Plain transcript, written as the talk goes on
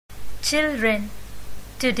Children,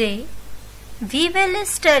 today we will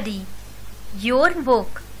study your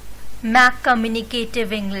book Mac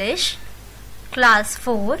Communicative English, Class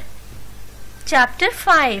 4, Chapter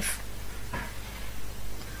 5,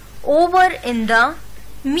 Over in the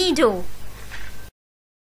Meadow.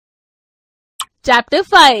 Chapter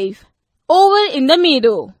 5, Over in the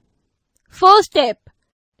Meadow. First step.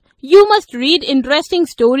 You must read interesting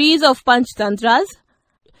stories of Panchtantras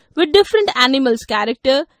with different animals'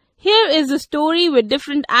 character. Here is a story with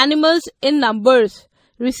different animals in numbers,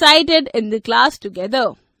 recited in the class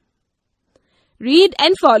together. Read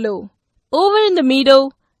and follow. Over in the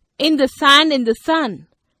meadow, in the sand in the sun,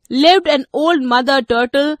 lived an old mother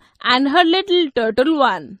turtle and her little turtle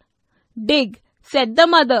one. Dig, said the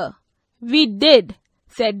mother. We did,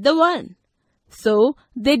 said the one. So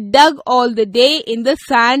they dug all the day in the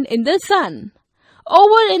sand in the sun.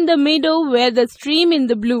 Over in the meadow where the stream in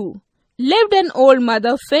the blue, lived an old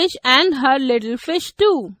mother fish and her little fish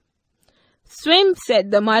too. Swim,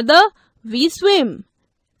 said the mother. We swim,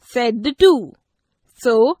 said the two.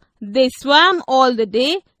 So they swam all the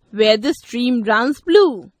day where the stream runs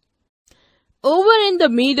blue. Over in the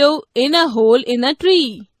meadow in a hole in a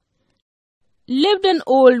tree, lived an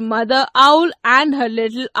old mother owl and her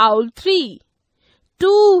little owl three.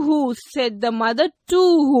 Two whoos, said the mother.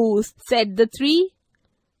 Two whoos, said the three.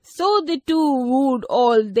 So the two wooed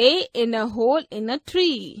all day in a hole in a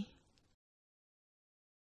tree.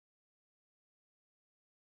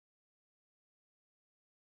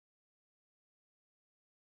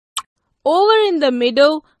 Over in the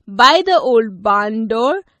meadow by the old barn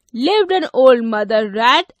door, lived an old mother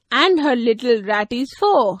rat and her little ratties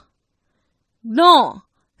four. Gnaw,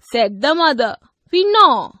 said the mother. We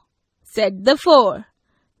gnaw, said the four.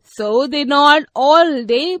 So they gnawed all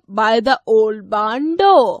day by the old barn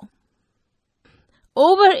door.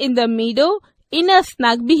 Over in the meadow, in a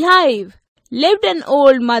snug beehive, lived an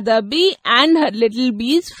old mother bee and her little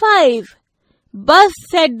bees five. Buzz,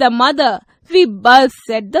 said the mother. We buzz,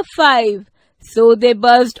 said the five. So they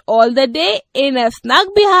buzzed all the day in a snug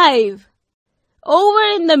beehive. Over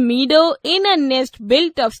in the meadow, in a nest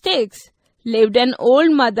built of sticks, lived an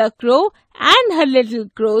old mother crow and her little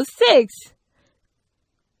crows six.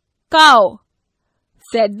 Cow,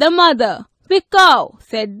 said the mother. We cow,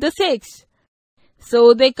 said the six.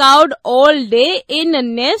 So they cowed all day in a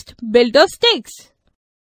nest built of sticks.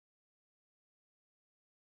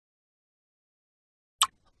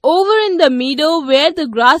 Over in the meadow where the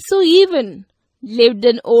grass so even, lived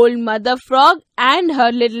an old mother frog and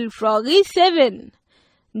her little froggy seven.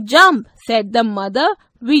 Jump, said the mother.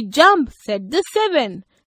 We jump, said the seven.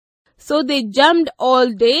 So they jumped all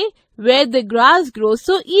day where the grass grows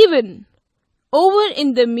so even. Over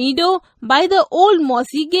in the meadow by the old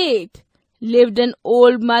mossy gate, lived an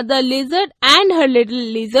old mother lizard and her little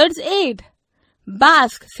lizards eight.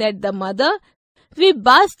 Bask, said the mother. We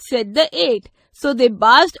basked, said the eight. So they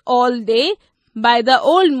basked all day by the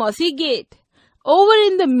old mossy gate. Over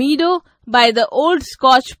in the meadow by the old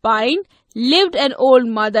Scotch pine, lived an old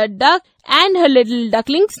mother duck and her little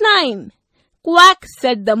ducklings nine. Quack,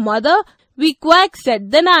 said the mother. We quack,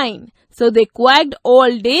 said the nine. So they quacked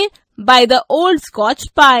all day by the old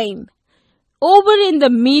Scotch pine. Over in the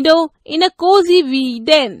meadow, in a cozy wee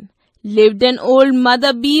den, lived an old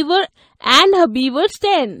mother beaver and her beavers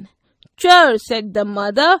 10. Churr, said the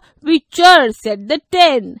mother. We churr, said the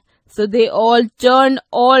 10. So they all churned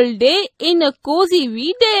all day in a cozy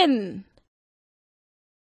wee den.